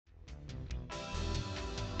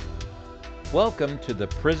Welcome to the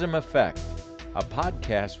Prism Effect, a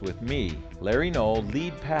podcast with me, Larry Knoll,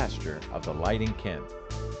 lead pastor of the Light in Kent.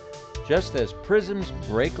 Just as prisms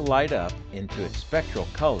break light up into its spectral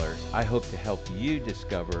colors, I hope to help you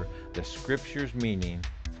discover the Scripture's meaning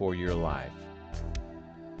for your life.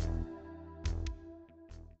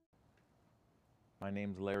 My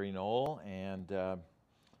name's Larry Knoll, and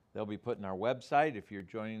they'll be putting our website, if you're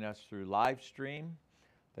joining us through live stream,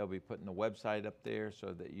 they'll be putting the website up there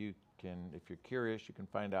so that you can, if you're curious, you can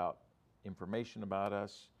find out information about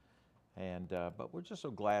us. And but we're just so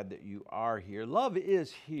glad that you are here. Love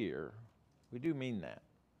is here. We do mean that.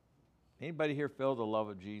 Anybody here feel the love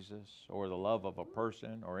of Jesus or the love of a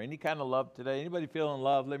person or any kind of love today? Anybody feeling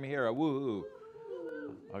love? Let me hear a woo-hoo.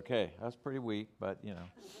 Okay, that's pretty weak, but you know,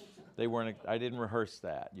 they weren't. I didn't rehearse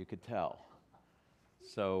that. You could tell.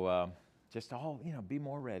 So just all, you know, be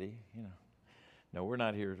more ready. You know, no, we're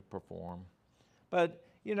not here to perform, but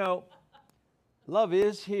you know, love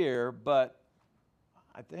is here. But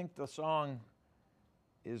I think the song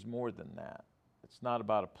is more than that. It's not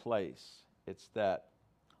about a place. It's that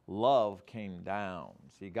love came down.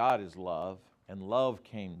 See, God is love, and love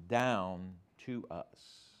came down to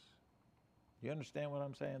us. You understand what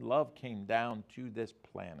I'm saying? Love came down to this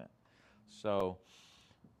planet. So,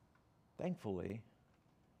 thankfully,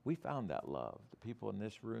 we found that love. The people in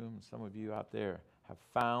this room, some of you out there, have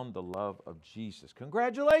found the love of Jesus.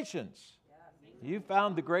 Congratulations! You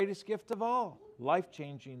found the greatest gift of all,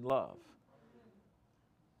 life-changing love.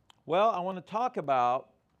 Well, I want to talk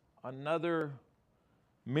about another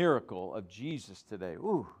miracle of Jesus today.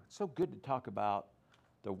 Ooh, it's so good to talk about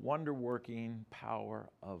the wonder-working power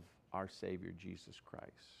of our Savior, Jesus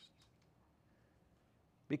Christ.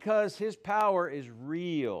 Because His power is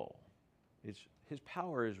real. His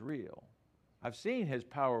power is real. I've seen His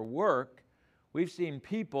power work. We've seen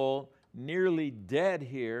people nearly dead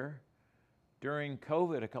here during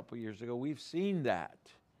COVID a couple years ago. We've seen that.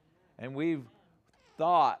 And we've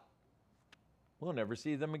thought, we'll never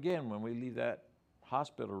see them again when we leave that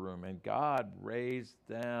hospital room. And God raised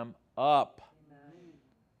them up. Amen.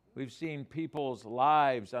 We've seen people's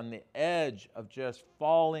lives on the edge of just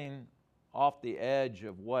falling off the edge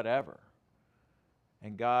of whatever.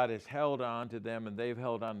 And God has held on to them, and they've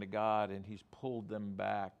held on to God, and He's pulled them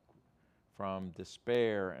back from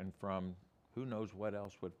despair and from who knows what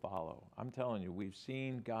else would follow. I'm telling you, we've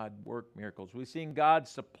seen God work miracles. We've seen God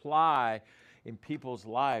supply in people's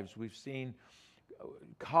lives. We've seen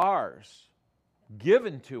cars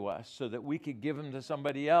given to us so that we could give them to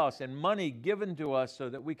somebody else, and money given to us so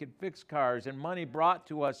that we could fix cars, and money brought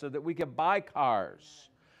to us so that we could buy cars.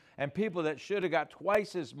 And people that should have got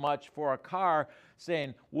twice as much for a car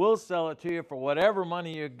saying, we'll sell it to you for whatever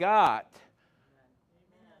money you got.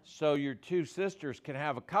 Amen. So your two sisters can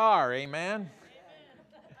have a car. Amen? Amen.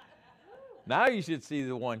 Now you should see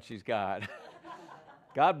the one she's got.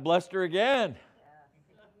 God blessed her again.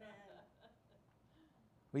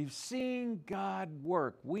 We've seen God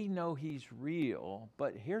work. We know He's real.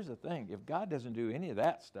 But here's the thing. If God doesn't do any of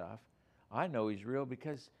that stuff, I know He's real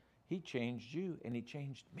because He changed you and He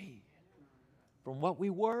changed me. From what we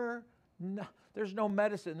were, no, there's no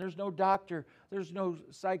medicine, there's no doctor, there's no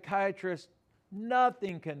psychiatrist.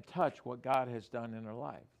 Nothing can touch what God has done in our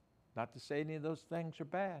life. Not to say any of those things are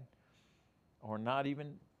bad, or not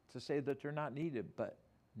even to say that they're not needed, but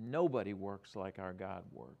nobody works like our God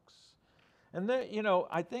works. And then, you know,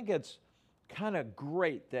 I think it's kind of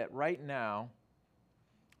great that right now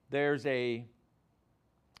there's a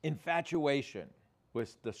infatuation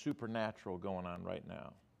with the supernatural going on right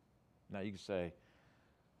now. Now you can say,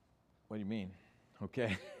 what do you mean?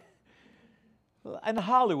 Okay. In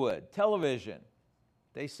Hollywood, television,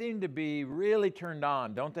 they seem to be really turned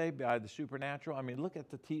on, don't they, by the supernatural? I mean, look at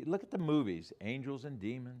the movies, Angels and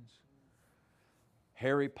Demons,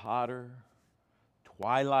 Harry Potter,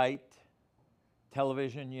 Twilight,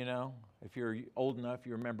 television, you know. If you're old enough,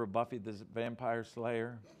 you remember Buffy the Vampire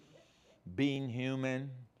Slayer, Being Human,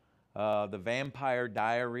 the Vampire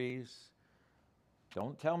Diaries.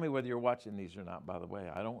 Don't tell me whether you're watching these or not, by the way.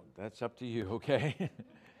 That's up to you, okay?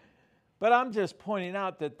 But I'm just pointing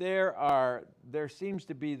out that there seems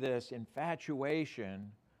to be this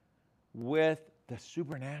infatuation with the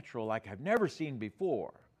supernatural like I've never seen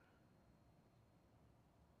before.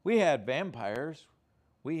 We had vampires,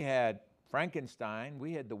 we had Frankenstein,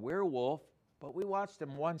 we had the werewolf, but we watched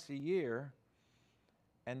them once a year,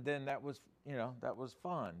 and then that was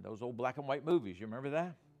fun. Those old black and white movies, you remember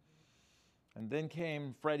that? And then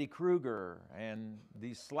came Freddy Krueger and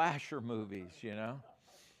these slasher movies, you know.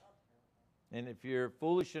 And if you're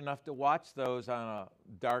foolish enough to watch those on a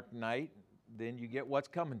dark night, then you get what's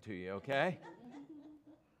coming to you, okay?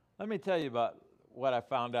 Let me tell you about what I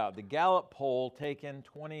found out. The Gallup poll taken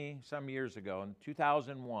 20-some years ago, in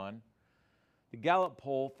 2001, the Gallup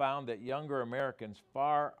poll found that younger Americans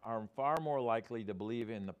are far more likely to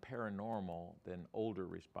believe in the paranormal than older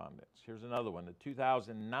respondents. Here's another one. The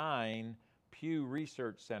 2009 Pew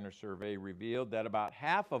Research Center survey revealed that about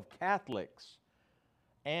half of Catholics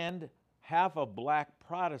and half of black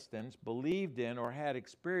Protestants believed in or had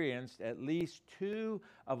experienced at least two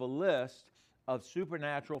of a list of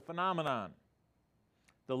supernatural phenomenon.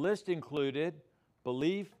 The list included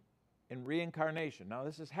belief in reincarnation. Now,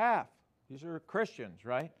 this is half. These are Christians,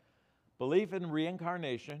 right? Belief in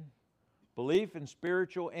reincarnation, belief in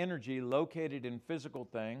spiritual energy located in physical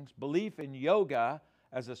things, belief in yoga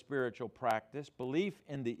as a spiritual practice, belief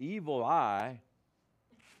in the evil eye.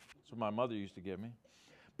 That's what my mother used to give me.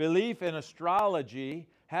 Belief in astrology,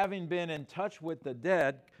 having been in touch with the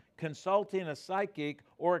dead, consulting a psychic,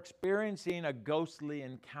 or experiencing a ghostly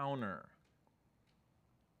encounter.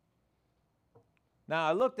 Now,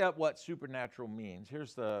 I looked up what supernatural means.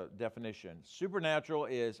 Here's the definition. Supernatural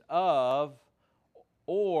is of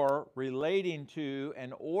or relating to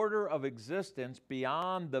an order of existence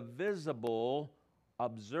beyond the visible,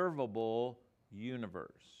 observable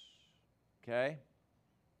universe. Okay?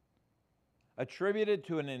 Attributed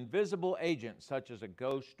to an invisible agent, such as a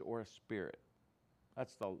ghost or a spirit.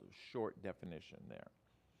 That's the short definition there.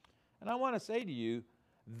 And I want to say to you,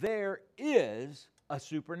 there is a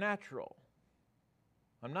supernatural.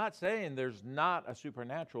 I'm not saying there's not a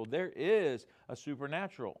supernatural. There is a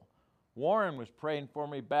supernatural. Warren was praying for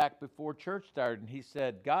me back before church started, and he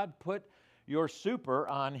said, God put your super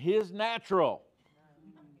on his natural.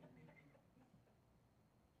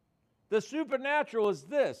 The supernatural is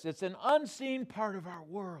this. It's an unseen part of our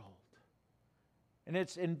world. And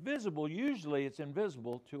it's invisible. Usually it's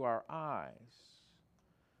invisible to our eyes.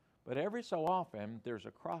 But every so often there's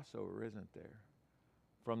a crossover, isn't there?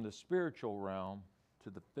 From the spiritual realm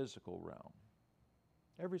to the physical realm.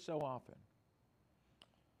 Every so often.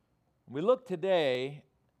 When we look today,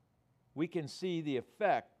 we can see the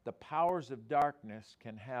effect the powers of darkness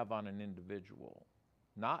can have on an individual.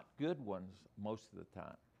 Not good ones most of the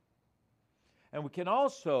time. And we can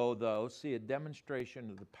also, though, see a demonstration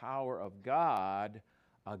of the power of God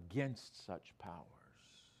against such powers.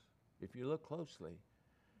 If you look closely,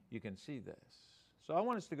 you can see this. So I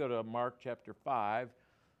want us to go to Mark chapter 5,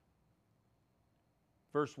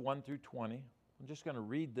 verse 1 through 20. I'm just going to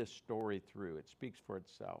read this story through. It speaks for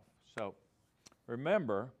itself. So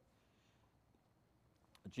remember,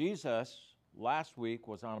 Jesus last week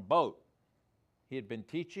was on a boat. He had been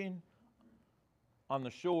teaching on the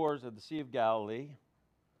shores of the Sea of Galilee.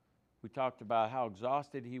 We talked about how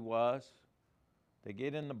exhausted he was. They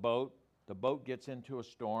get in the boat gets into a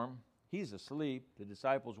storm. He's asleep. The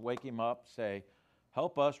disciples wake him up, say,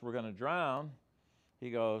 help us, we're going to drown.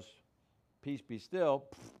 He goes, peace be still.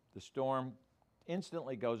 The storm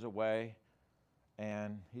instantly goes away,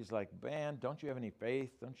 and he's like, man, don't you have any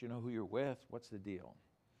faith? Don't you know who you're with? What's the deal?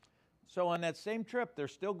 So on that same trip, they're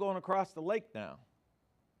still going across the lake now.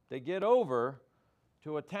 They get over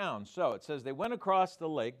to a town. So it says they went across the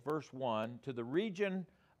lake, verse 1, to the region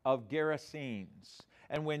of Gerasenes.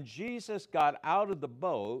 And when Jesus got out of the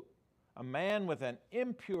boat, a man with an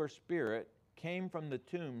impure spirit came from the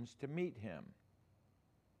tombs to meet him.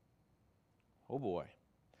 Oh boy.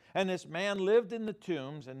 And this man lived in the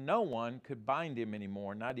tombs, and no one could bind him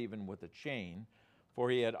anymore, not even with a chain, for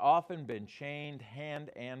he had often been chained hand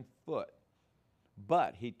and foot.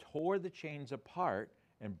 But he tore the chains apart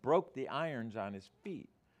and broke the irons on his feet.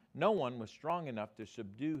 No one was strong enough to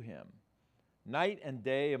subdue him. Night and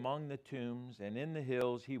day among the tombs and in the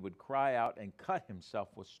hills he would cry out and cut himself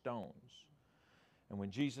with stones. And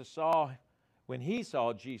when he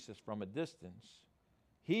saw Jesus from a distance,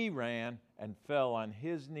 he ran and fell on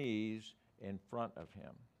his knees in front of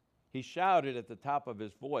him. He shouted at the top of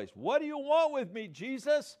his voice, "What do you want with me,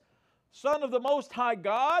 Jesus, Son of the Most High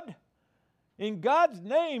God? In God's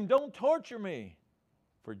name, don't torture me."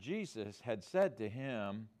 For Jesus had said to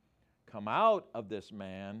him, "Come out of this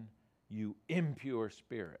man, you impure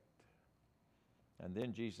spirit." And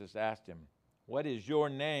then Jesus asked him, "What is your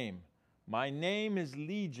name?" "My name is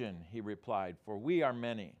Legion," he replied, "for we are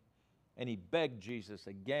many." And he begged Jesus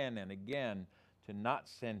again and again to not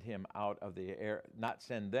send them out of the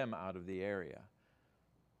area.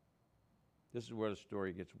 This is where the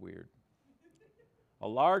story gets weird. A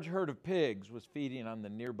large herd of pigs was feeding on the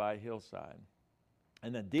nearby hillside.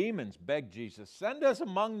 And the demons begged Jesus, "Send us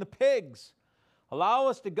among the pigs. Allow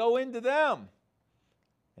us to go into them."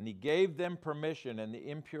 And he gave them permission, and the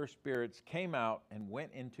impure spirits came out and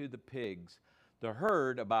went into the pigs. The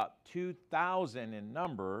herd, about 2,000 in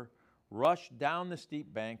number, rushed down the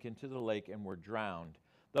steep bank into the lake and were drowned.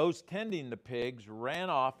 Those tending the pigs ran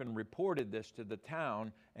off and reported this to the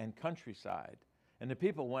town and countryside. And the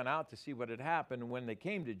people went out to see what had happened. And when they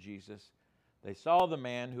came to Jesus, they saw the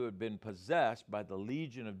man who had been possessed by the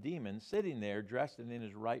legion of demons sitting there dressed and in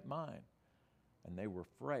his right mind. And they were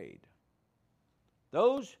afraid.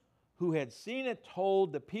 Those who had seen it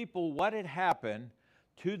told the people what had happened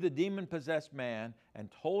to the demon-possessed man and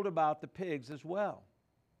told about the pigs as well.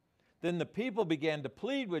 Then the people began to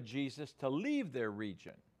plead with Jesus to leave their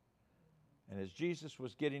region. And as Jesus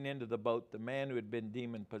was getting into the boat, the man who had been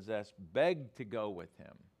demon-possessed begged to go with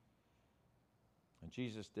him. And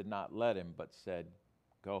Jesus did not let him, but said,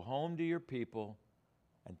 "Go home to your people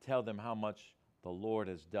and tell them how much the Lord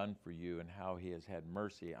has done for you and how he has had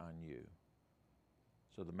mercy on you."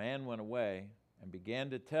 So the man went away and began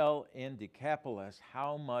to tell in Decapolis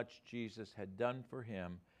how much Jesus had done for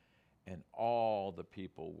him, and all the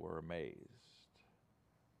people were amazed.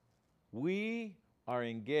 We are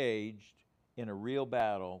engaged in a real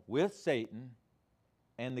battle with Satan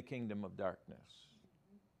and the kingdom of darkness.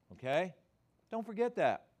 Okay? Don't forget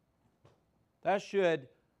that. That's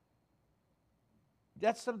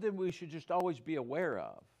something we should just always be aware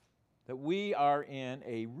of, that we are in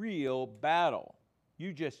a real battle.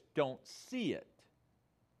 You just don't see it.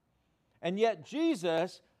 And yet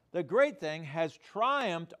Jesus, the great thing, has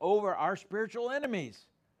triumphed over our spiritual enemies.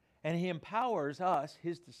 And he empowers us,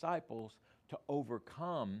 his disciples, to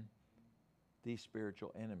overcome these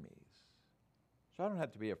spiritual enemies. So I don't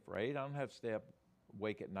have to be afraid. I don't have to stay up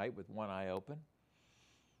awake at night with one eye open.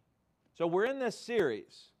 So we're in this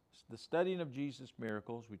series, the studying of Jesus'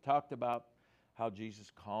 miracles. We talked about how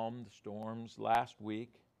Jesus calmed the storms last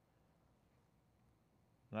week.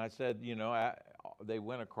 And I said, they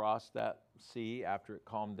went across that sea after it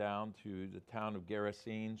calmed down to the town of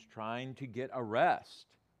Gerasenes trying to get a rest.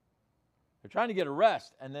 They're trying to get a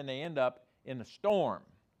rest, and then they end up in a storm.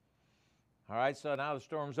 All right, so now the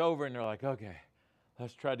storm's over, and they're like, okay,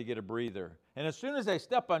 let's try to get a breather. And as soon as they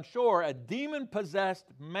step on shore, a demon-possessed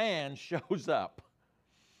man shows up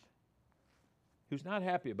who's not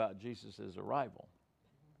happy about Jesus' arrival.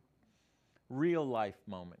 Real life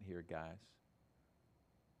moment here, guys.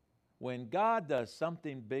 When God does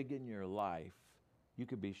something big in your life, you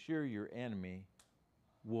can be sure your enemy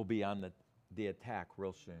will be on the attack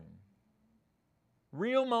real soon.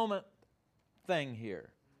 Real moment thing here.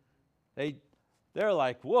 They're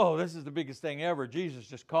like, whoa, this is the biggest thing ever. Jesus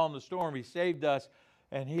just calmed the storm. He saved us,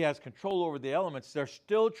 and he has control over the elements. They're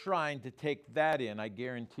still trying to take that in, I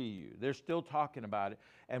guarantee you. They're still talking about it.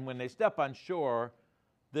 And when they step on shore,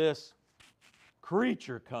 this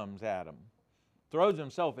creature comes at them, throws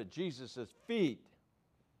himself at Jesus' feet.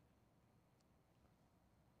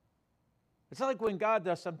 It's like when God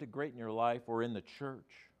does something great in your life or in the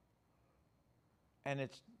church, and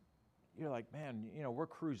you're like, man, we're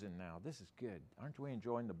cruising now. This is good. Aren't we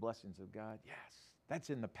enjoying the blessings of God? Yes, that's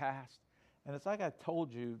in the past. And it's like I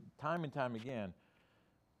told you time and time again,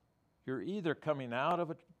 you're either coming out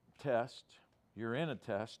of a test, you're in a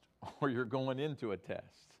test, or you're going into a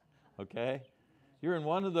test, okay? You're in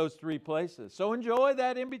one of those three places. So enjoy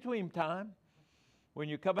that in-between time when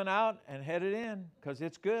you're coming out and headed in, because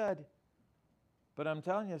it's good. But I'm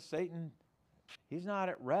telling you, Satan, he's not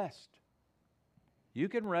at rest. You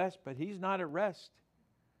can rest, but he's not at rest.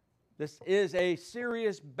 This is a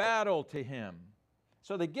serious battle to him.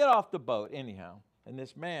 So they get off the boat anyhow, and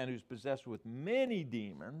this man who's possessed with many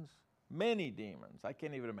demons, I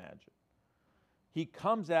can't even imagine. He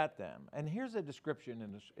comes at them. And here's a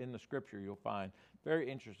description in the scripture you'll find very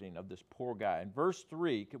interesting of this poor guy. In verse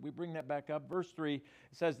 3, could we bring that back up? Verse 3, it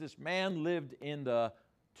says this man lived in the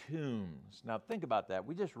tombs. Now think about that.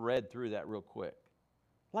 We just read through that real quick.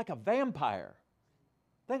 Like a vampire.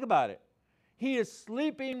 Think about it. He is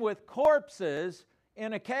sleeping with corpses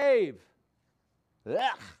in a cave.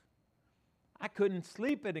 Ugh. I couldn't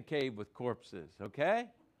sleep in a cave with corpses, okay?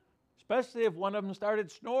 Especially if one of them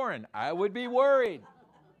started snoring. I would be worried.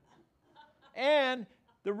 And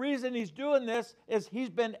the reason he's doing this is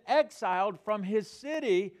he's been exiled from his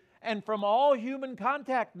city and from all human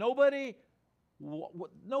contact. Nobody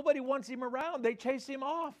wants him around. They chase him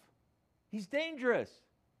off. He's dangerous.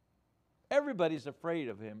 Everybody's afraid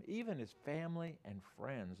of him, even his family and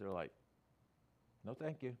friends. They're like, no,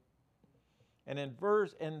 thank you. And in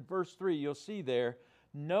verse 3, you'll see there,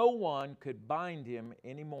 no one could bind him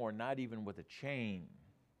anymore, not even with a chain.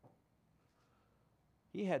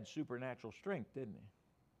 He had supernatural strength, didn't he?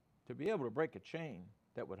 To be able to break a chain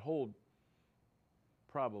that would hold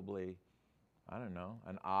probably,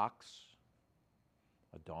 an ox,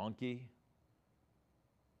 a donkey,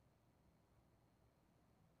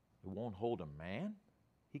 won't hold a man?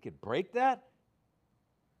 He could break that?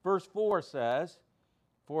 Verse 4 says,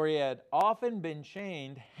 for he had often been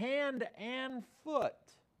chained hand and foot,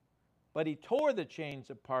 but he tore the chains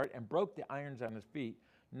apart and broke the irons on his feet.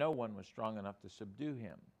 No one was strong enough to subdue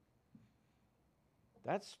him.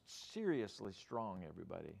 That's seriously strong,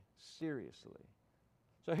 everybody. Seriously.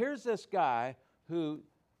 So here's this guy who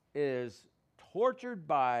is tortured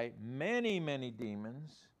by many, many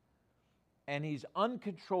demons, and he's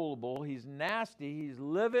uncontrollable. He's nasty. He's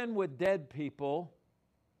living with dead people,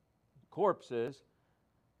 corpses,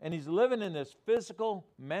 and he's living in this physical,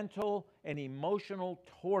 mental, and emotional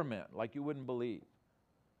torment like you wouldn't believe.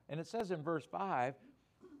 And it says in verse 5,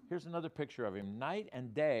 here's another picture of him. Night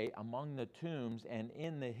and day among the tombs and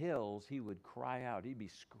in the hills, he would cry out. He'd be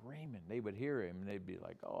screaming. They would hear him, and they'd be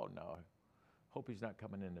like, oh, no, hope he's not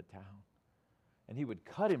coming into town. And he would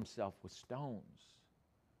cut himself with stones.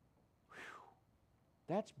 Whew.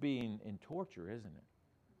 That's being in torture, isn't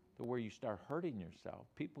it? To where you start hurting yourself.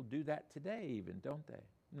 People do that today even, don't they?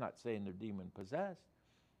 I'm not saying they're demon-possessed,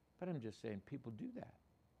 but I'm just saying people do that.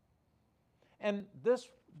 And this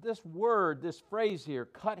word, this phrase here,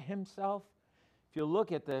 cut himself, if you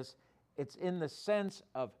look at this, it's in the sense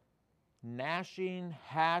of gnashing,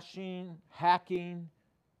 hashing, hacking,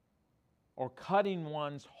 or cutting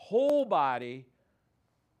one's whole body,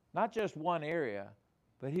 not just one area,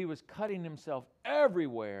 but he was cutting himself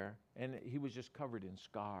everywhere, and he was just covered in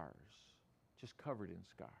scars. Just covered in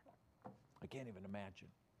scars. I can't even imagine.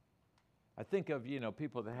 I think of,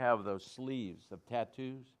 people that have those sleeves of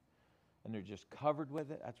tattoos, and they're just covered with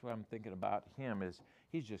it. That's what I'm thinking about him, is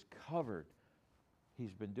he's just covered.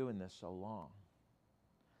 He's been doing this so long.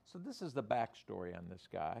 So this is the backstory on this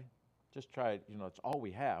guy. Just try it, it's all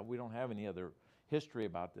we have. We don't have any other history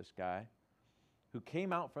about this guy who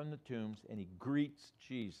came out from the tombs and he greets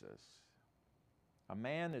Jesus. A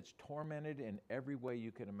man that's tormented in every way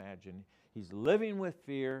you can imagine. He's living with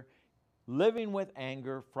fear, living with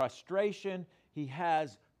anger, frustration. He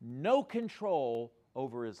has no control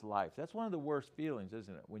over his life. That's one of the worst feelings,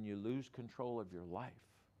 isn't it? When you lose control of your life.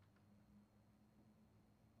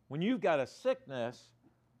 When you've got a sickness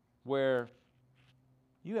where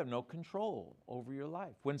you have no control over your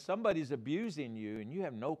life. When somebody's abusing you and you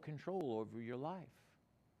have no control over your life.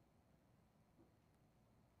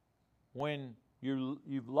 When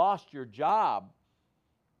you've lost your job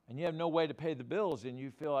and you have no way to pay the bills and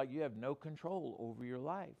you feel like you have no control over your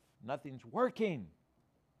life. Nothing's working.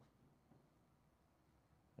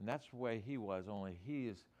 And that's the way he was, only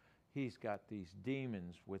he's got these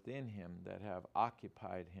demons within him that have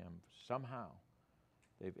occupied him somehow.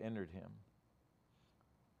 They've entered him.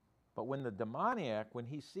 But when the demoniac, when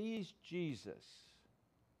he sees Jesus,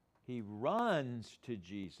 he runs to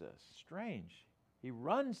Jesus. Strange. He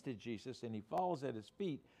runs to Jesus and he falls at his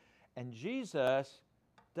feet. And Jesus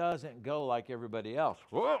doesn't go like everybody else.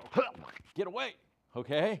 Whoa, get away,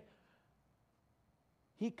 okay?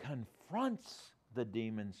 He confronts the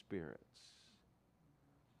demon spirits.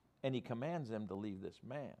 And he commands them to leave this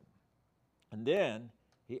man. And then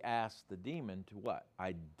he asks the demon to what?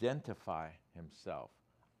 Identify himself.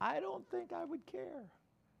 I don't think I would care.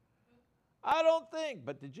 I don't think.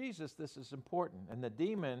 But to Jesus, this is important. And the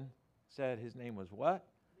demon said his name was what?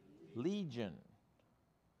 Legion.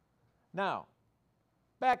 Now,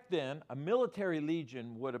 back then, a military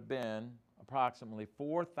legion would have been approximately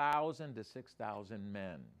 4,000 to 6,000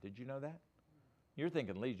 men. Did you know that? You're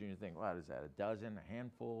thinking legion, you think, what is that, a dozen, a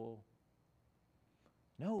handful?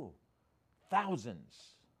 No,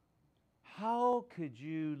 thousands. How could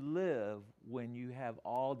you live when you have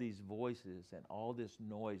all these voices and all this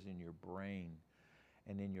noise in your brain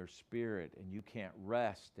and in your spirit and you can't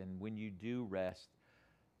rest? And when you do rest,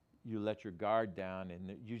 you let your guard down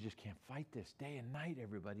and you just can't fight this day and night,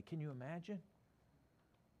 everybody. Can you imagine?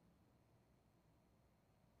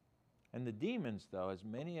 And the demons, though, as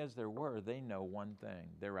many as there were, they know one thing.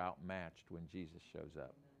 They're outmatched when Jesus shows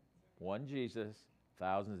up. One Jesus,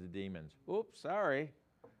 thousands of demons. Oops, sorry.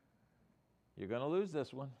 You're going to lose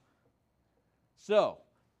this one. So,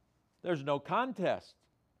 there's no contest.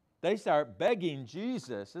 They start begging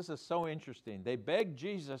Jesus. This is so interesting. They beg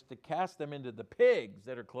Jesus to cast them into the pigs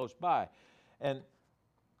that are close by. And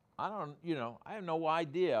I have no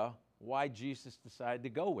idea why Jesus decided to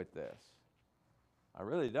go with this. I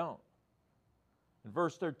really don't. In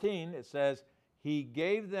verse 13, it says, he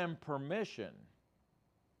gave them permission.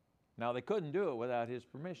 Now, they couldn't do it without his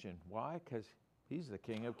permission. Why? Because he's the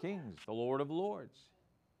King of Kings, the Lord of Lords.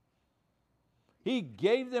 He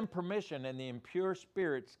gave them permission, and the impure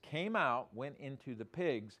spirits came out, went into the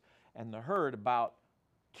pigs, and the herd, about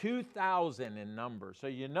 2,000 in number. So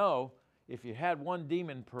if you had one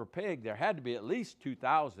demon per pig, there had to be at least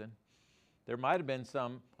 2,000. There might have been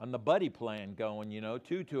some on the buddy plan going,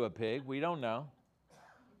 2 to a pig. We don't know.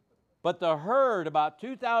 But the herd, about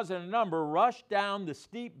 2,000 in number, rushed down the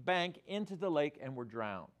steep bank into the lake and were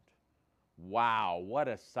drowned. Wow, what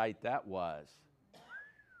a sight that was.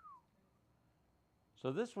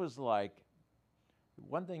 So this was like,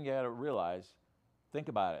 one thing you got to realize, think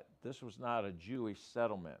about it. This was not a Jewish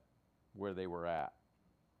settlement where they were at.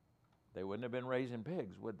 They wouldn't have been raising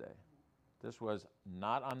pigs, would they? This was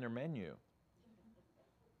not on their menu.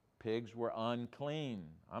 Pigs were unclean.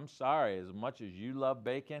 I'm sorry, as much as you love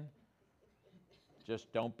bacon,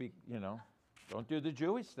 just don't don't do the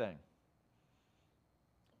Jewish thing.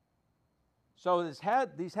 So these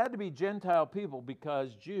had to be Gentile people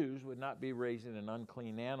because Jews would not be raising an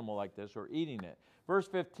unclean animal like this or eating it. Verse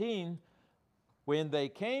 15, when they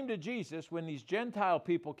came to Jesus, when these Gentile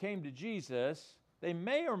people came to Jesus, they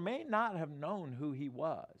may or may not have known who he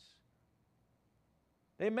was.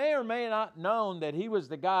 They may or may not known that he was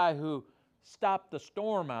the guy who stopped the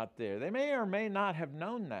storm out there. They may or may not have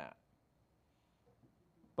known that.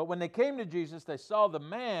 But when they came to Jesus, they saw the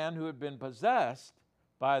man who had been possessed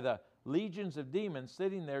by the legions of demons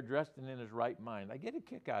sitting there dressed and in his right mind. I get a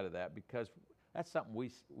kick out of that because that's something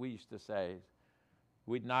we used to say.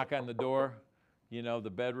 We'd knock on the door,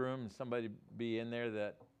 the bedroom, and somebody be in there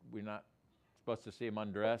that we're not supposed to see him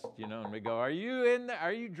undressed, and we go, are you in there?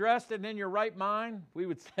 Are you dressed and in your right mind? We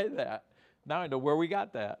would say that. Now I know where we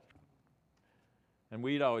got that. And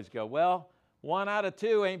we'd always go, well, 1 out of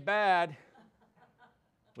 2 ain't bad.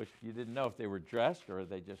 Which you didn't know if they were dressed or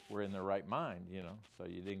they just were in their right mind, so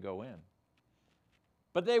you didn't go in.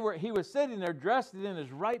 But he was sitting there dressed in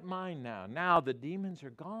his right mind now. Now the demons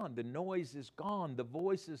are gone. The noise is gone. The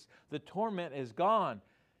voices, the torment is gone.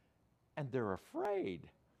 And they're afraid.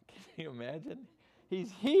 Can you imagine?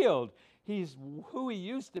 He's healed. He's who he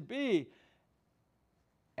used to be.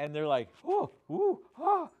 And they're like, ooh, ooh,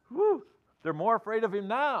 ah, ooh. They're more afraid of him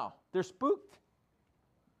now. They're spooked.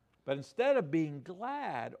 But instead of being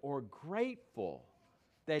glad or grateful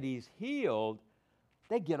that he's healed,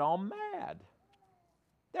 they get all mad.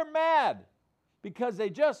 They're mad because they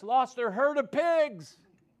just lost their herd of pigs.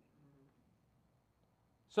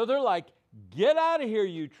 So they're like, get out of here,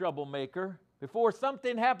 you troublemaker, before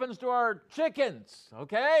something happens to our chickens,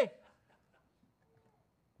 okay?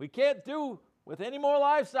 We can't do with any more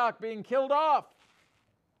livestock being killed off.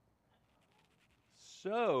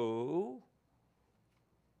 So,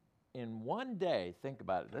 in one day, think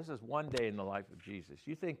about it. This is one day in the life of Jesus.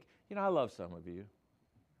 You think, I love some of you.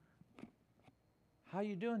 How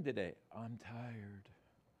you doing today? I'm tired.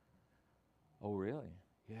 Oh, really?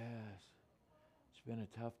 Yes. It's been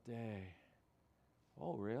a tough day.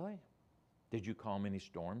 Oh, really? Did you calm any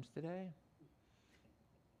storms today?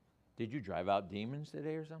 Did you drive out demons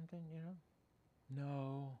today or something,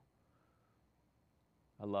 No.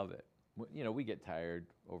 I love it. We get tired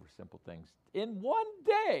over simple things. In one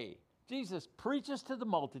day, Jesus preaches to the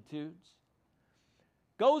multitudes,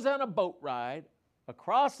 goes on a boat ride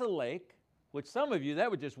across a lake, which some of you,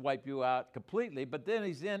 that would just wipe you out completely, but then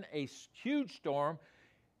he's in a huge storm,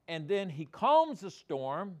 and then he calms the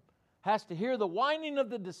storm, has to hear the whining of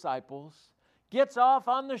the disciples, gets off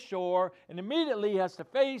on the shore, and immediately he has to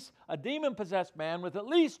face a demon-possessed man with at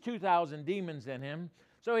least 2,000 demons in him.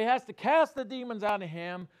 So he has to cast the demons out of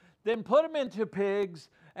him, then put them into pigs,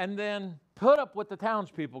 and then put up with the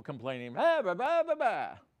townspeople complaining, bah, bah, bah, bah, bah,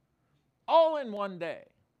 all in one day.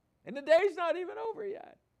 And the day's not even over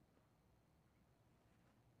yet.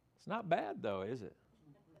 It's not bad, though, is it?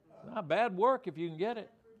 It's not bad work if you can get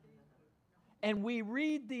it. And we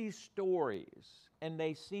read these stories, and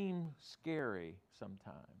they seem scary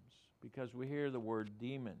sometimes because we hear the word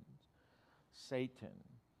demons, Satan.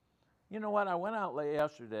 You know what? I went out late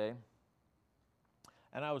yesterday,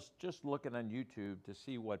 and I was just looking on YouTube to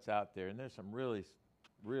see what's out there, and there's some really,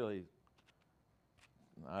 really,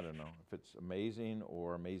 I don't know if it's amazing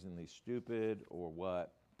or amazingly stupid or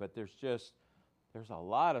what, but there's a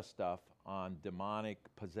lot of stuff on demonic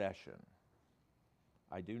possession.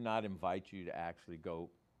 I do not invite you to actually go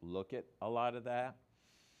look at a lot of that.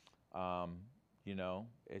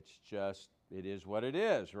 It is what it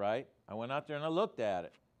is, right? I went out there and I looked at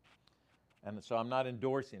it. And so I'm not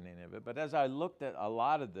endorsing any of it. But as I looked at a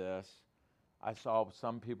lot of this, I saw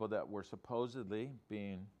some people that were supposedly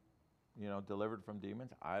being, delivered from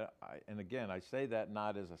demons. And again, I say that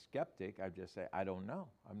not as a skeptic. I just say, I don't know.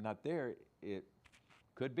 I'm not there. It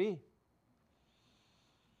could be.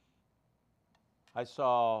 I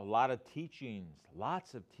saw a lot of teachings,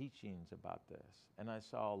 lots of teachings about this. And I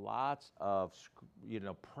saw lots of,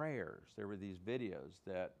 prayers. There were these videos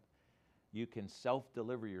that you can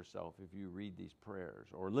self-deliver yourself if you read these prayers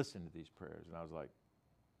or listen to these prayers. And I was like,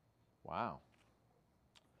 wow,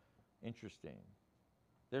 interesting.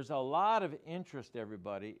 There's a lot of interest,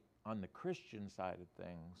 everybody, on the Christian side of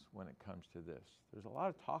things when it comes to this. There's a lot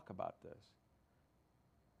of talk about this.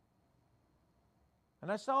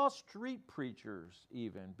 And I saw street preachers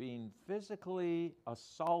even being physically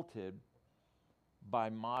assaulted by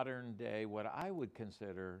modern day, what I would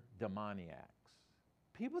consider demoniacs.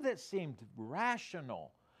 People that seemed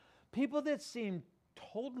rational. People that seemed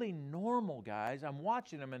totally normal, guys. I'm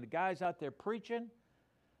watching them, and the guy's out there preaching.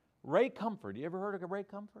 Ray Comfort. You ever heard of Ray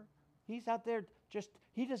Comfort? He's out there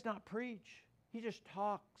he does not preach. He just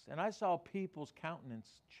talks. And I saw people's countenance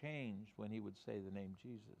change when he would say the name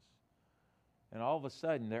Jesus. And all of a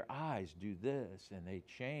sudden, their eyes do this, and they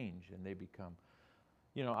change, and they become,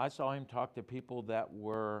 I saw him talk to people that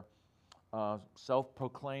were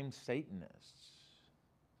self-proclaimed Satanists.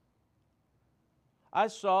 I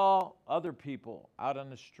saw other people out on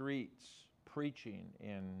the streets preaching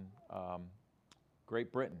in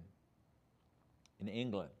Great Britain, in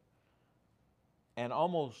England. And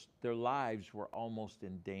almost their lives were almost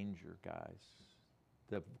in danger, guys.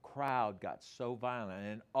 The crowd got so violent.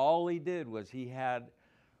 And all he did was he had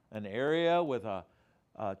an area with a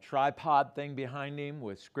tripod thing behind him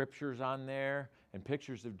with scriptures on there and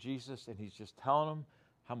pictures of Jesus. And he's just telling them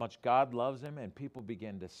how much God loves him. And people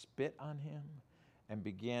began to spit on him and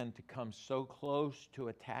began to come so close to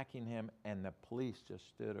attacking him. And the police just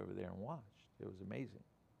stood over there and watched. It was amazing.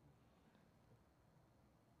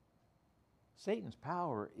 Satan's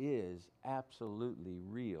power is absolutely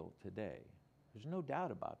real today. There's no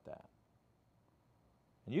doubt about that.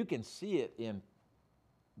 And you can see it in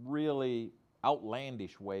really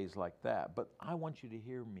outlandish ways like that. But I want you to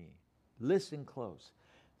hear me. Listen close.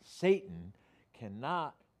 Satan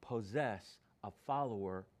cannot possess a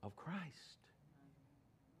follower of Christ.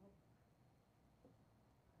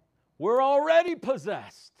 We're already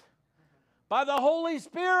possessed by the Holy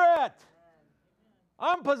Spirit.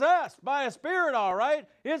 I'm possessed by a spirit, all right?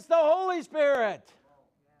 It's the Holy Spirit.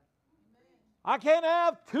 I can't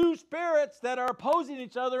have two spirits that are opposing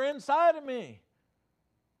each other inside of me.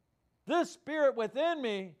 This spirit within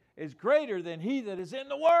me is greater than he that is in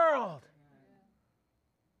the world.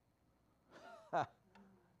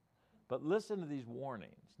 But listen to these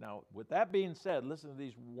warnings. Now, with that being said, listen to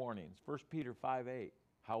these warnings. 1 Peter 5:8.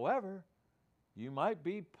 However, you might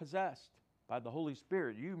be possessed by the Holy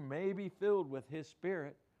Spirit. You may be filled with His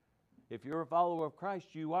Spirit. If you're a follower of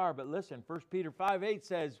Christ, you are. But listen, 1 Peter 5:8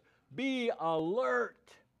 says, be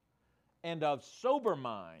alert and of sober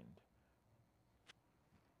mind.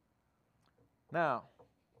 Now,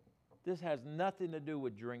 this has nothing to do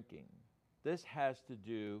with drinking. This has to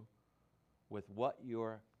do with what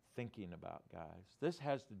you're thinking about, guys. This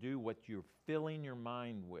has to do what you're filling your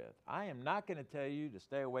mind with. I am not going to tell you to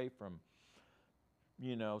stay away from,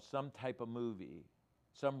 some type of movie,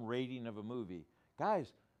 some rating of a movie.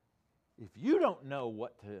 Guys, if you don't know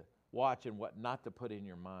what to watch and what not to put in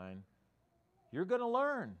your mind, you're going to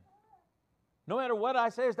learn. No matter what I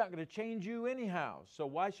say, it's not going to change you anyhow. So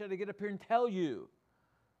why should I get up here and tell you?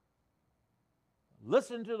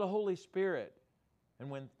 Listen to the Holy Spirit. And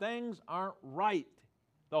when things aren't right,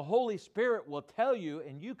 the Holy Spirit will tell you,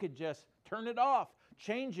 and you could just turn it off,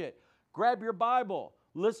 change it, grab your Bible,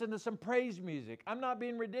 listen to some praise music. I'm not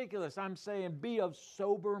being ridiculous. I'm saying be of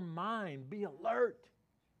sober mind, be alert.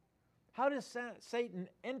 How does Satan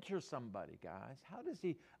enter somebody, guys? How does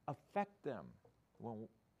he affect them? Well,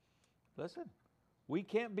 listen, we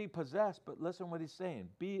can't be possessed, but listen what he's saying.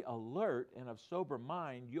 Be alert and of sober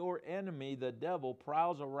mind. Your enemy, the devil,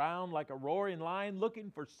 prowls around like a roaring lion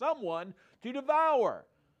looking for someone to devour.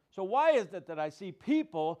 So why is it that I see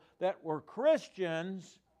people that were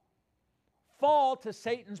Christians fall to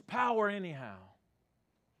Satan's power anyhow?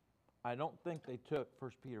 I don't think they took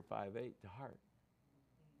 1 Peter 5:8 to heart.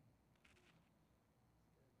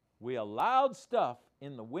 We allowed stuff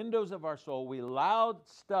in the windows of our soul. We allowed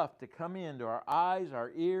stuff to come into our eyes,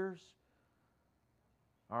 our ears,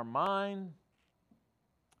 our mind.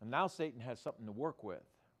 And now Satan has something to work with.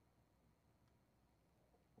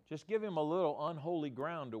 Just give him a little unholy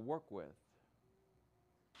ground to work with.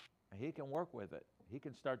 And he can work with it. He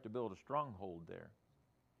can start to build a stronghold there.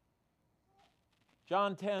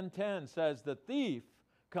 John 10:10 says, the thief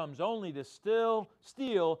comes only to steal,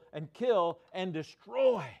 and kill, and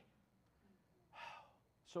destroy.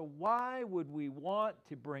 So why would we want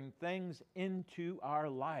to bring things into our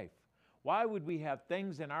life? Why would we have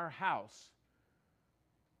things in our house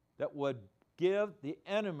that would give the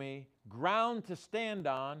enemy ground to stand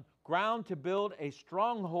on, ground to build a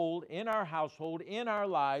stronghold in our household, in our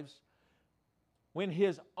lives, When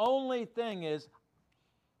his only thing is,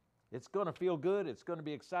 it's going to feel good, it's going to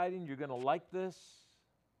be exciting, you're going to like this.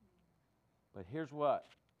 But here's what,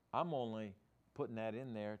 I'm only putting that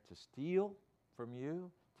in there to steal from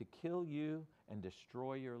you, to kill you, and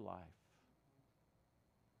destroy your life.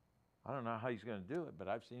 I don't know how he's going to do it, but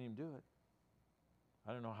I've seen him do it.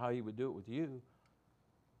 I don't know how he would do it with you.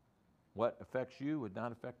 What affects you would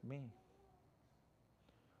not affect me.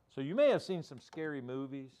 So you may have seen some scary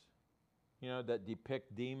movies, that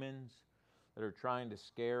depict demons that are trying to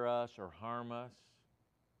scare us or harm us.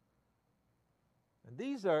 And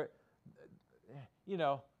these are,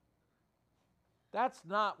 that's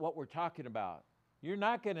not what we're talking about. You're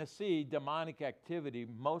not going to see demonic activity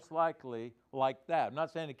most likely like that. I'm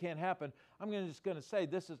not saying it can't happen. I'm just going to say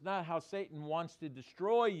this is not how Satan wants to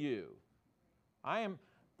destroy you.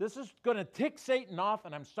 This is going to tick Satan off,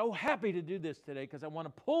 and I'm so happy to do this today because I want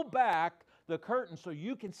to pull back the curtain so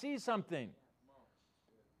you can see something.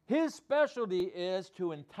 His specialty is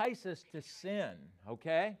to entice us to sin,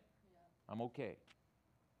 okay? I'm okay.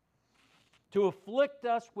 To afflict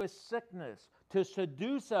us with sickness, to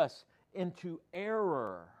seduce us into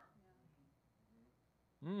error.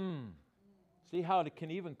 See how it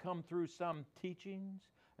can even come through some teachings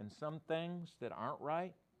and some things that aren't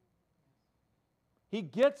right? He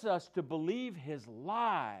gets us to believe his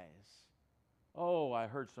lies. Oh, I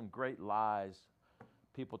heard some great lies.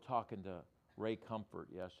 People talking to Ray Comfort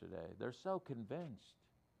yesterday. They're so convinced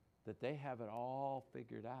that they have it all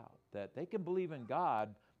figured out, that they can believe in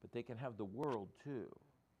God, but they can have the world too.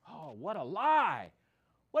 Oh, what a lie!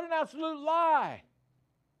 What an absolute lie!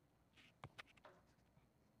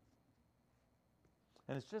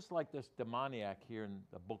 And it's just like this demoniac here in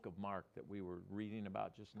the book of Mark that we were reading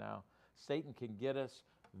about just now. Satan can get us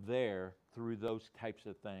there through those types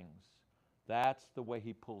of things. That's the way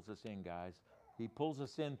he pulls us in, guys. He pulls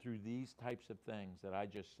us in through these types of things that I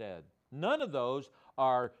just said. None of those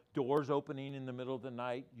are doors opening in the middle of the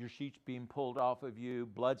night, your sheets being pulled off of you,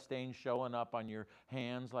 blood stains showing up on your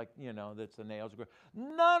hands like, that's the nails.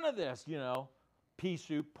 None of this, pea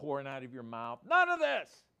soup pouring out of your mouth. None of this.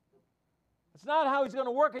 It's not how he's going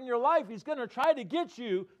to work in your life. He's going to try to get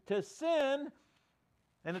you to sin,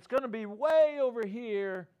 and it's going to be way over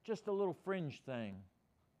here, just a little fringe thing.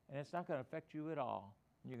 And it's not going to affect you at all.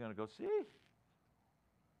 And you're going to go, see?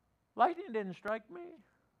 Lightning didn't strike me.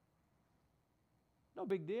 No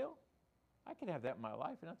big deal. I can have that in my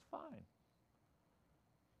life, and that's fine.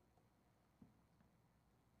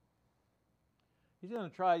 He's going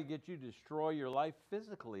to try to get you to destroy your life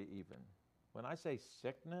physically even. When I say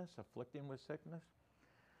sickness, afflicting with sickness,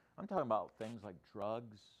 I'm talking about things like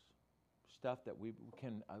drugs, stuff that we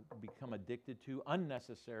can become addicted to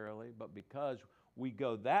unnecessarily, but because we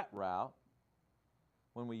go that route,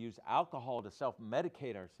 when we use alcohol to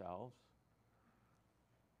self-medicate ourselves,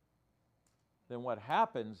 then what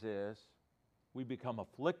happens is we become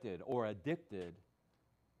afflicted or addicted,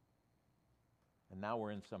 and now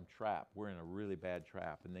we're in some trap. We're in a really bad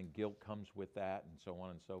trap, and then guilt comes with that, and so on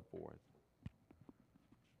and so forth.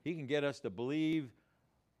 He can get us to believe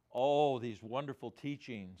all these wonderful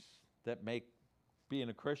teachings that make being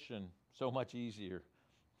a Christian so much easier.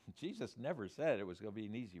 Jesus never said it was going to be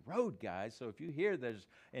an easy road, guys. So if you hear there's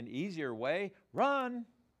an easier way, run.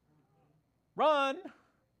 Run.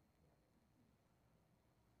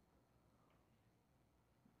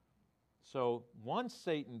 So once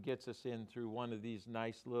Satan gets us in through one of these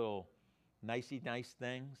nice little nicey nice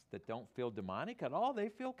things that don't feel demonic at all, they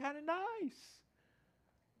feel kind of nice.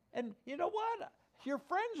 And you know what? Your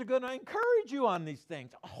friends are going to encourage you on these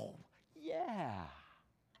things. Oh, yeah,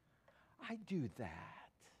 I do that.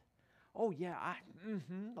 Oh, yeah,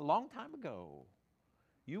 a long time ago.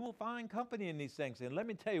 You will find company in these things. And let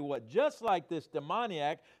me tell you what, just like this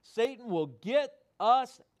demoniac, Satan will get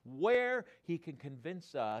us where he can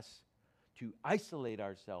convince us to isolate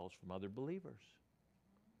ourselves from other believers.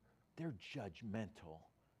 They're judgmental.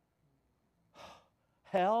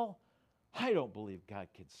 Hell, I don't believe God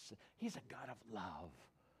could. He's a God of love.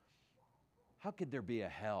 How could there be a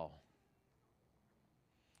hell?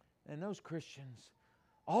 And those Christians,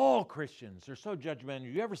 all Christians are so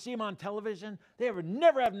judgmental. You ever see them on television? They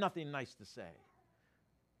never have nothing nice to say.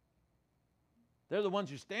 They're the ones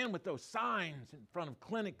who stand with those signs in front of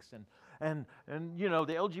clinics and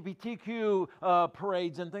the LGBTQ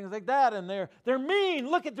parades and things like that, and they're mean.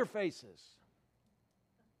 Look at their faces.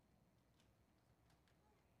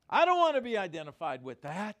 I don't want to be identified with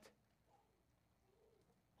that.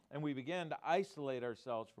 And we began to isolate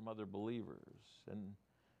ourselves from other believers. And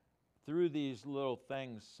through these little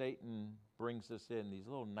things, Satan brings us in, these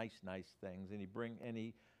little nice things, and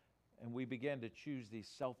And we began to choose these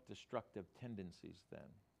self-destructive tendencies then.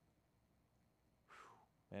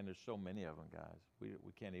 Whew. Man, there's so many of them, guys.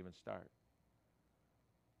 We can't even start.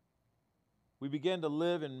 We began to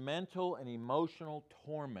live in mental and emotional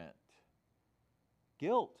torment.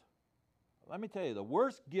 Guilt. Let me tell you, the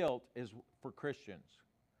worst guilt is for Christians.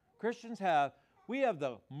 We have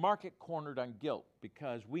the market cornered on guilt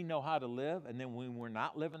because we know how to live, and then when we're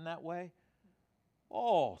not living that way,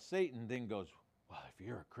 Satan then goes, well, if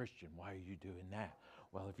you're a Christian, why are you doing that?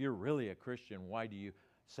 Well, if you're really a Christian, why do you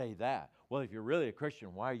say that? Well, if you're really a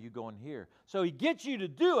Christian, why are you going here? So he gets you to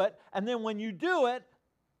do it, and then when you do it,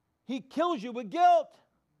 he kills you with guilt.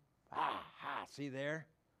 See there?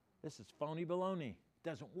 This is phony baloney. It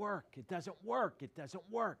doesn't work. It doesn't work. It doesn't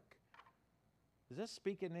work. Is this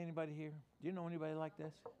speaking to anybody here? Do you know anybody like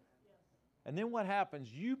this? And then what happens?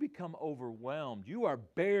 You become overwhelmed. You are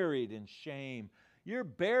buried in shame. You're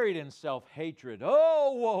buried in self-hatred.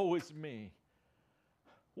 Oh, woe is me.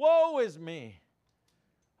 Woe is me.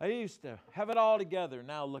 I used to have it all together.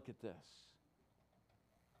 Now look at this.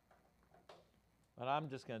 But I'm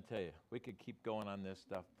just going to tell you, we could keep going on this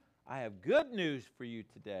stuff. I have good news for you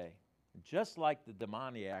today. Just like the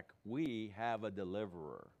demoniac, we have a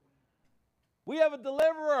deliverer. We have a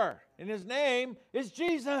deliverer, and his name is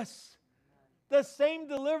Jesus. The same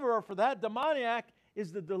deliverer for that demoniac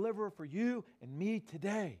is the deliverer for you and me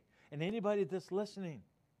today, and anybody that's listening.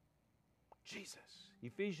 Jesus.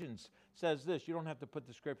 Ephesians says this. You don't have to put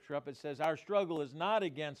the scripture up. It says, our struggle is not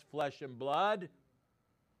against flesh and blood,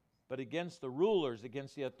 but against the rulers,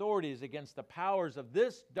 against the authorities, against the powers of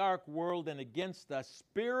this dark world, and against the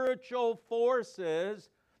spiritual forces,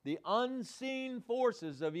 the unseen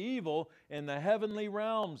forces of evil in the heavenly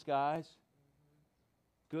realms, guys.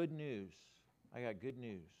 Good news. I got good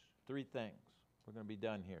news. 3 things. We're going to be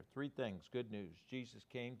done here. 3 things. Good news. Jesus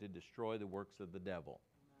came to destroy the works of the devil.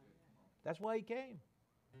 That's why he came.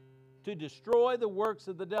 To destroy the works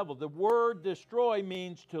of the devil. The word destroy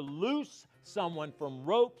means to loose someone from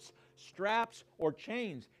ropes, straps, or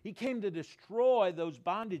chains. He came to destroy those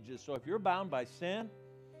bondages. So if you're bound by sin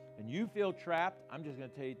and you feel trapped, I'm just going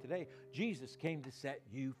to tell you today, Jesus came to set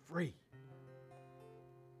you free.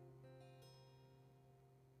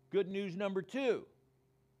 Good news number 2.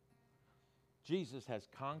 Jesus has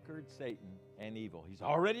conquered Satan and evil. He's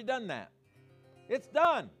already done that. It's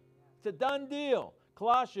done. It's a done deal.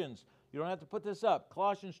 Colossians, you don't have to put this up.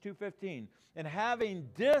 Colossians 2:15. And having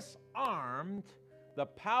disarmed the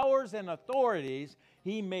powers and authorities,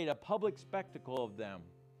 he made a public spectacle of them.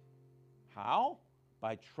 How?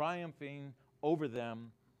 By triumphing over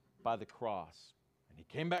them by the cross. And he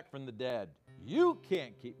came back from the dead. You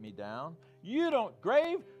can't keep me down. You don't.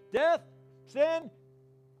 Grave, death, sin,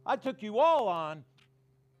 I took you all on,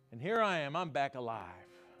 and here I am. I'm back alive.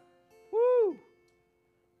 Woo!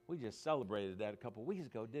 We just celebrated that a couple weeks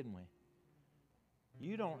ago, didn't we?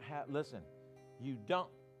 You don't have, listen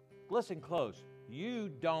close. You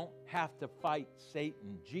don't have to fight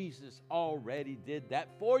Satan. Jesus already did that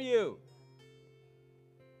for you.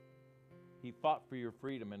 He fought for your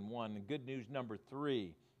freedom and won. And good news number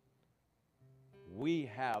 3, we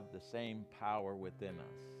have the same power within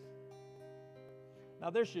us. Now,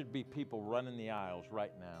 there should be people running the aisles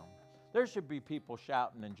right now. There should be people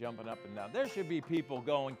shouting and jumping up and down. There should be people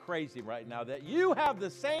going crazy right now that you have the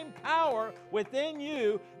same power within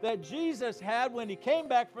you that Jesus had when he came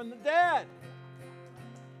back from the dead.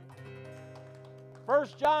 1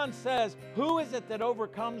 John says, who is it that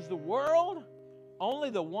overcomes the world? Only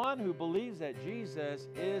the one who believes that Jesus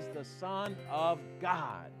is the Son of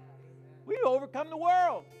God. We overcome the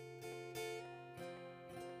world.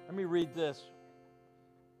 Let me read this.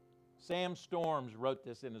 Sam Storms wrote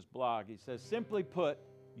this in his blog. He says, simply put,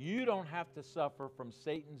 you don't have to suffer from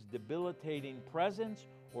Satan's debilitating presence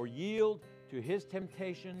or yield to his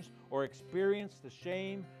temptations or experience the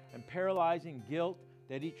shame and paralyzing guilt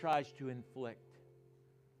that he tries to inflict.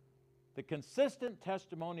 The consistent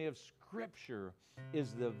testimony of Scripture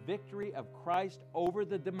is the victory of Christ over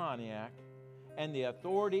the demoniac and the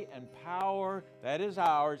authority and power that is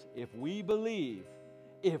ours if we believe,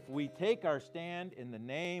 if we take our stand in the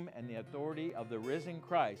name and the authority of the risen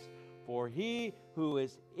Christ. For he who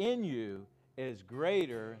is in you is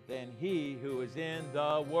greater than he who is in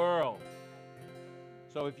the world.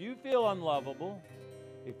 So if you feel unlovable,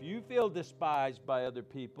 if you feel despised by other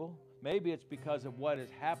people, maybe it's because of what has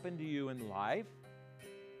happened to you in life.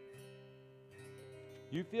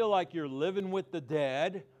 You feel like you're living with the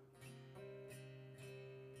dead.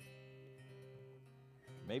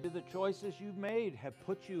 Maybe the choices you've made have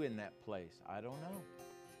put you in that place. I don't know.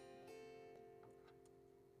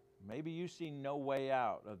 Maybe you see no way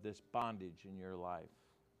out of this bondage in your life.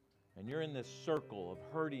 and you're in this circle of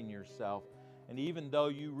hurting yourself, and even though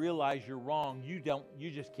you realize you're wrong, you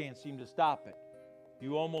just can't seem to stop it.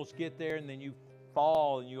 You almost get there and then you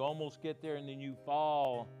fall, and you almost get there and then you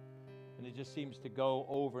fall, and it just seems to go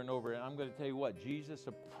over and over. And I'm going to tell you what, Jesus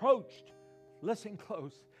approached, listen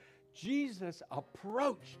close, Jesus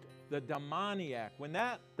approached the demoniac. When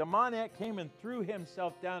that demoniac came and threw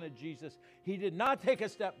himself down at Jesus, he did not take a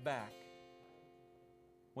step back.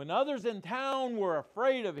 When others in town were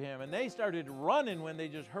afraid of him and they started running when they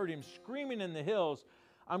just heard him screaming in the hills,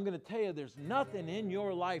 I'm going to tell you, there's nothing in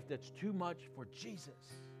your life that's too much for Jesus.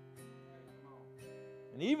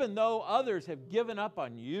 And even though others have given up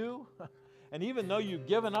on you, and even though you've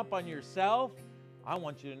given up on yourself, I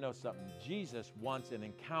want you to know something. Jesus wants an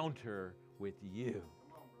encounter with you.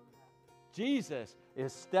 Jesus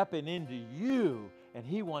is stepping into you, and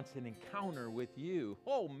He wants an encounter with you.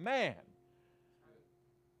 Oh, man.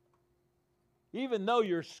 Even though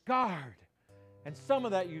you're scarred, and some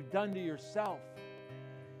of that you've done to yourself,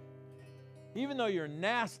 even though you're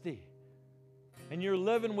nasty, and you're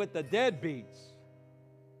living with the deadbeats,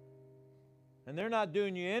 and they're not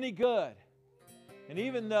doing you any good, and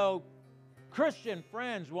even though Christian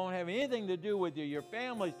friends won't have anything to do with you, your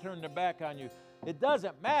family's turned their back on you, it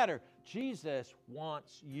doesn't matter. Jesus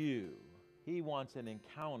wants you. He wants an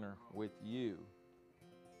encounter with you.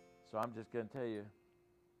 So I'm just going to tell you,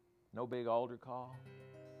 no big altar call.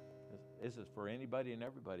 This is for anybody and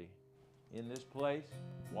everybody in this place,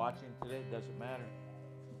 watching today, it doesn't matter.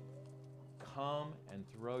 Come and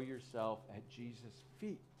throw yourself at Jesus'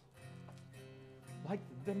 feet. Like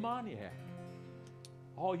the demoniac.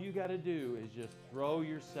 All you got to do is just throw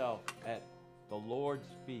yourself at the Lord's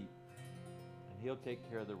feet, and He'll take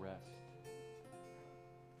care of the rest.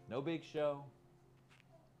 No big show.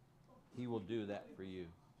 He will do that for you.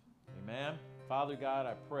 Amen. Father God,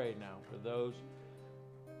 I pray now for those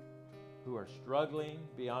who are struggling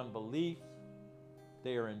beyond belief.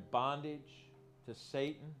 They are in bondage to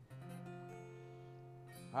Satan.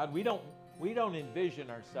 God, we don't envision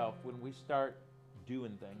ourselves when we start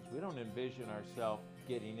doing things. We don't envision ourselves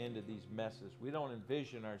getting into these messes. We don't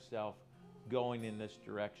envision ourselves going in this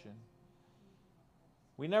direction.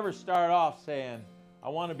 We never start off saying, I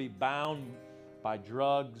want to be bound by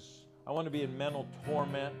drugs. I want to be in mental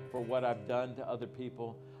torment for what I've done to other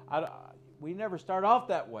people. We never start off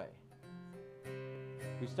that way.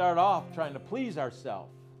 We start off trying to please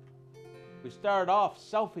ourselves. We start off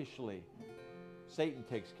selfishly. Satan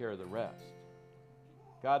takes care of the rest.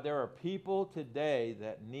 God, there are people today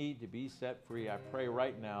that need to be set free. I pray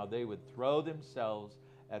right now they would throw themselves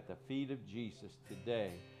at the feet of Jesus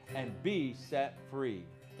today and be set free.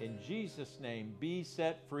 In Jesus' name, be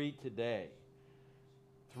set free today.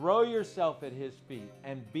 Throw yourself at His feet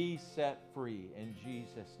and be set free in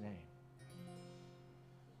Jesus' name.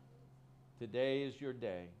 Today is your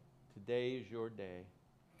day. Today is your day.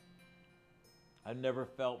 I've never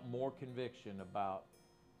felt more conviction about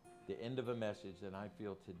the end of a message than I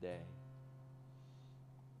feel today.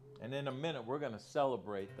 And in a minute, we're going to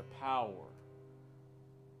celebrate the power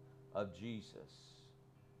of Jesus.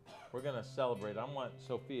 We're going to celebrate. I want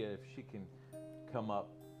Sophia, if she can come up.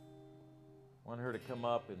 I want her to come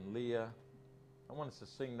up, and Leah. I want us to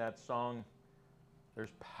sing that song.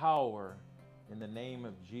 There's power in the name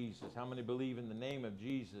of Jesus. How many believe in the name of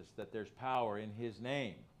Jesus that there's power in His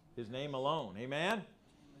name alone? Amen?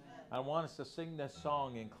 I want us to sing this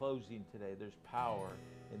song in closing today. There's power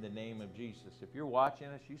in the name of Jesus. If you're watching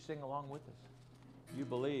us, you sing along with us. You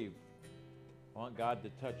believe. I want God to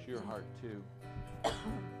touch your heart too.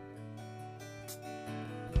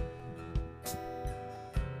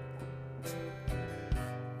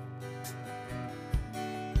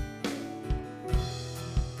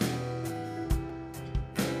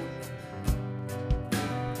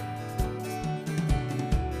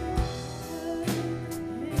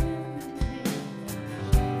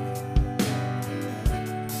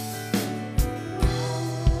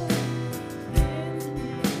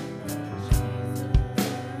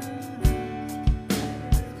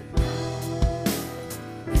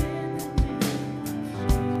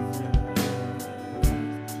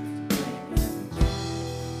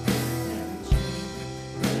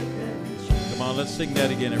 Let's sing that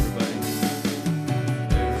again, everybody.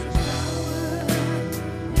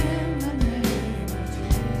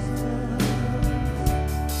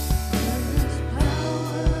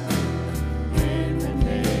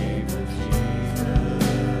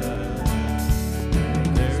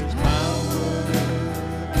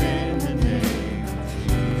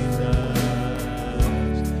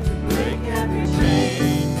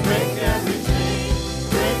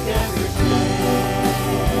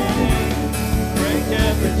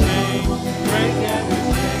 Every chain.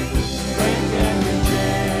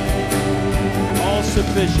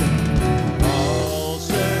 sufficient. All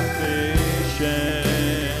sufficient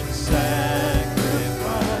sacrifice.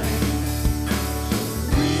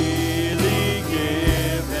 Really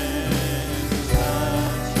given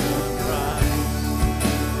such a price.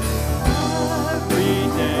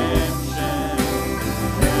 Redemption,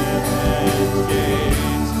 heaven's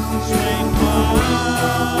gates swing wide.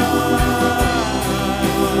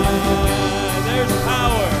 There's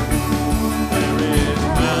power. There is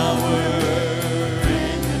power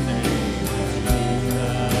in the name of Jesus.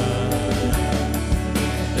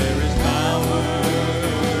 There is power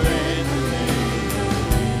in the name of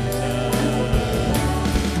Jesus.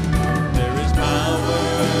 There is power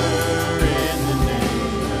in the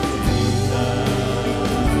name of Jesus.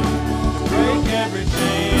 Break every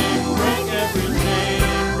chain, break every chain,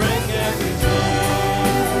 break every chain.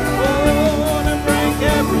 Oh, to break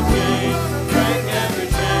every chain, break every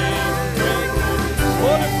chain, break every chain.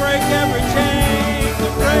 Oh, to break every chain, to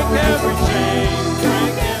break every chain,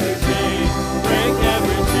 break every chain, break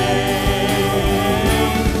every chain,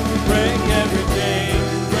 break every chain,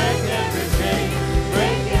 break every chain,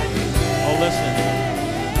 break every chain. Oh, listen.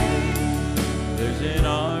 There's an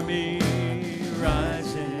army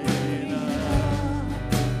rising up.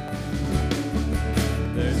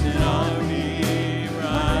 There's an army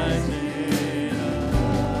rising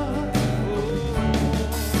up. Oh,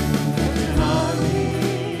 there's an army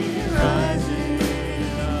rising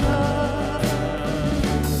up.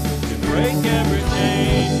 To break every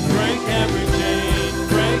chain, break every chain,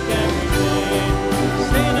 break every chain.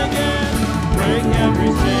 Sing it again. Break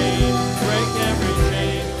every chain, break every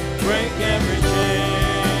chain, break every chain.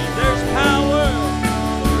 There's power.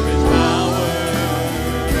 There is power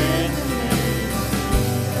in the name of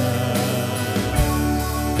Jesus.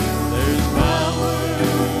 There's power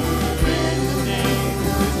in the name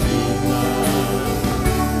of Jesus.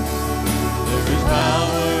 There is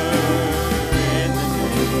power in the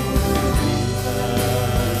name of Jesus.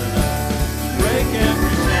 Break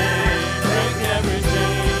every chain, break every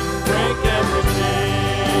chain, break every chain,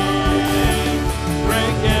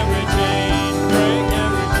 break every chain, break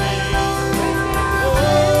every chain.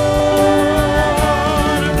 Oh,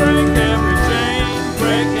 to break every chain,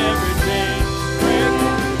 break every chain, break.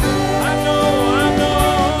 I know,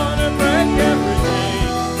 to break every chain,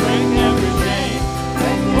 break every chain.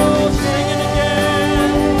 Oh, sing it again.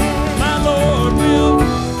 My Lord will,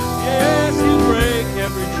 yes, He'll break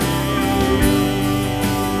every chain.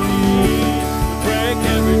 Break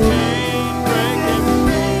every chain, break every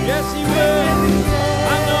chain. Yes, He will.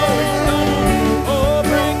 I know He's gonna. Oh,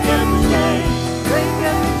 break every chain. Break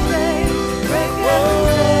every chain, break Oh,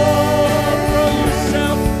 every chain. throw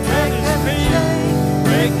yourself at His feet.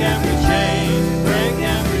 Break every chain, break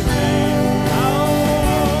every chain.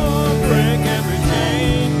 Oh, break every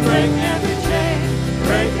chain, break every chain,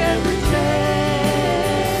 break every chain.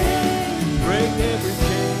 Break every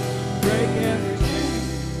chain, break every chain,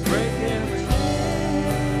 break every chain.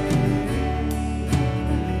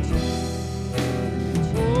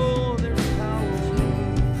 Oh, there's power.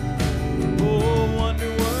 Oh,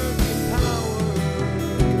 wonder-working power.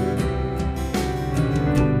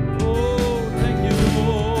 Oh, thank you,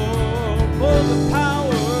 Lord, for the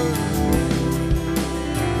power.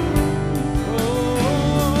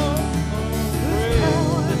 Oh, break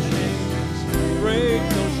the chains, break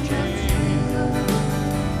those chains.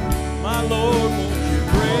 My Lord, won't you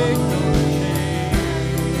break those chains?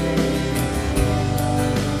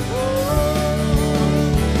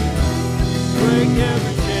 Break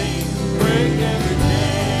every chain, break every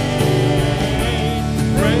chain,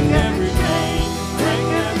 break every chain, break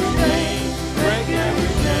every chain, break every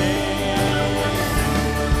chain,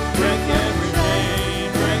 break every chain,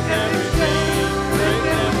 break every chain, break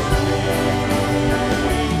every chain,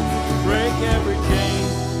 break every chain,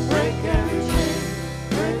 break every chain,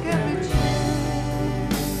 break every chain.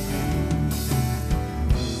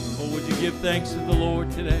 Oh, would you give thanks to the Lord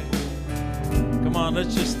today? Come on,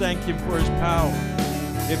 let's just thank Him for His power.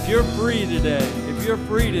 If you're free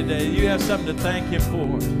today, you have something to thank Him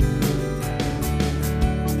for.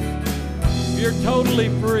 If you're totally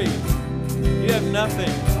free, you have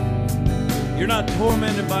nothing. You're not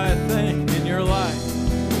tormented by a thing in your life.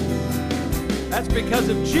 That's because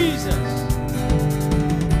of Jesus.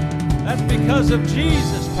 That's because of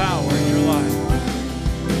Jesus' power in your life.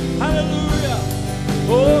 Hallelujah.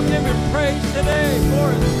 Oh, give Him praise today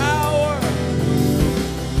for His power.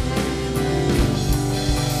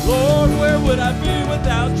 Lord, where would I be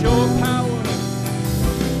without your power?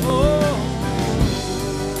 Oh.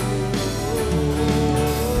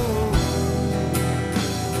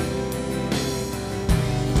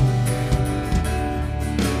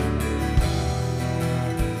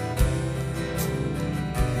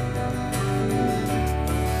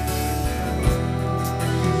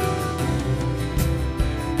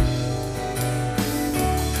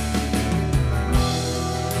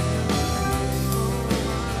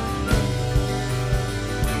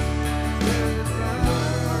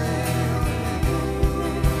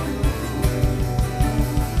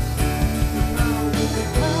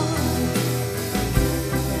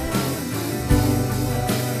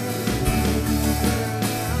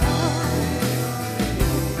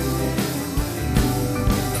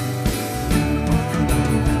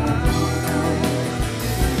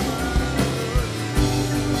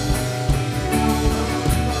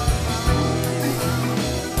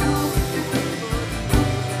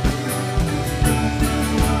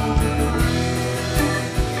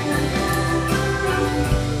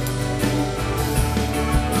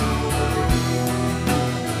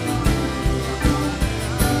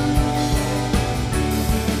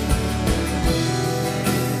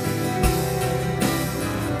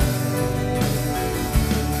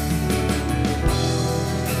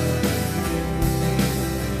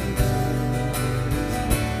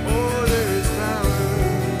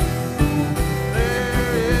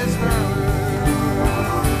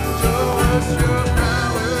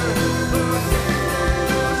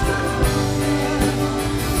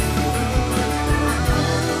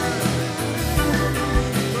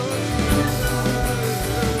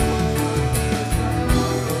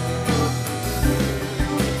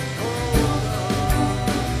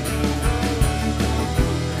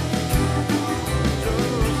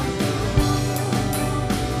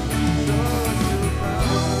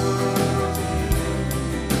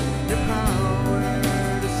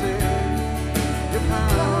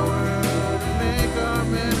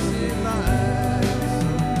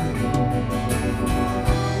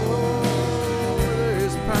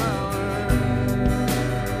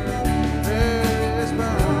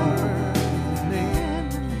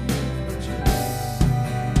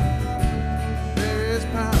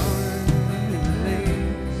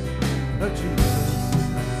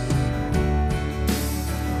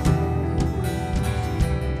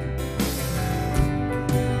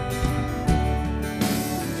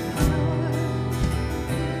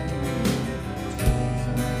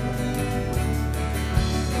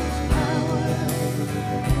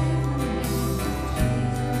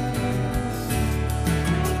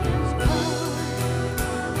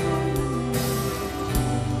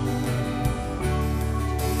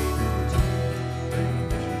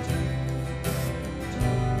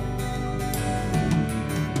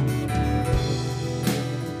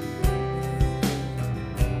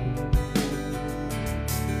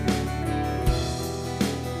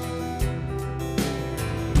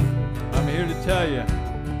 tell you,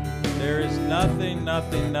 there is nothing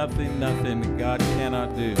that God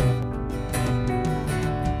cannot do.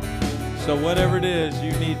 So whatever it is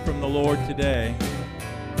you need from the Lord today,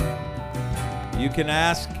 you can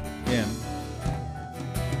ask Him.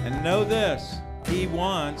 And know this, He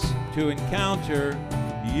wants to encounter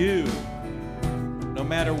you, no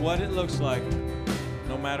matter what it looks like,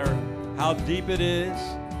 no matter how deep it is,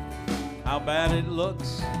 how bad it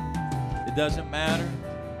looks. It doesn't matter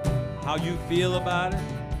how you feel about it.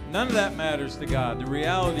 None of that matters to God. The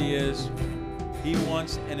reality is He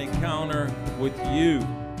wants an encounter with you,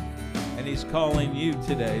 and He's calling you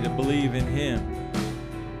today to believe in Him.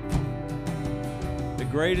 The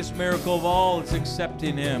greatest miracle of all is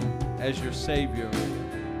accepting Him as your Savior.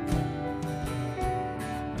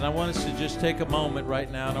 And I want us to just take a moment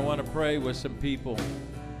right now, and I want to pray with some people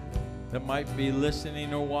that might be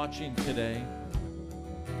listening or watching today.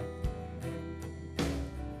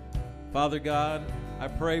 Father God, I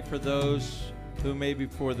pray for those who maybe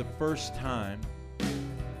for the first time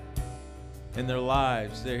in their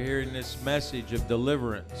lives, they're hearing this message of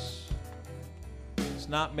deliverance. It's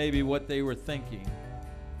not maybe what they were thinking.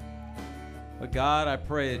 But God, I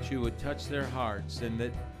pray that you would touch their hearts and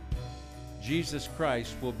that Jesus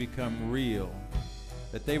Christ will become real,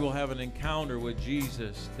 that they will have an encounter with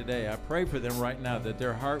Jesus today. I pray for them right now that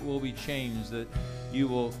their heart will be changed, that you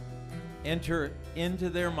will enter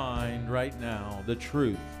into their mind right now the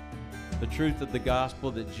truth of the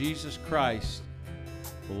gospel, that Jesus Christ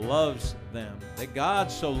loves them, that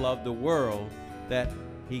God so loved the world that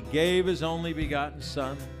He gave His only begotten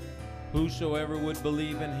Son. Whosoever would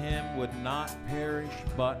believe in Him would not perish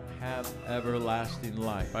but have everlasting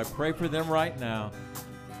life. I pray for them right now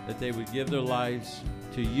that they would give their lives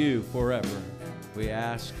to you forever. We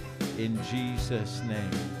ask in Jesus'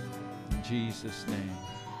 name. In Jesus' name.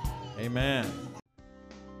 Amen.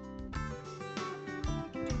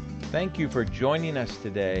 Thank you for joining us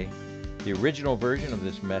today. The original version of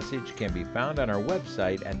this message can be found on our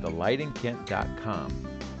website at thelightinkent.com.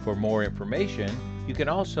 For more information, you can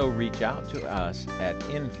also reach out to us at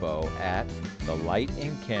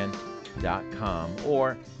info@thelightinkent.com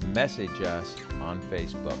or message us on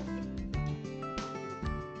Facebook.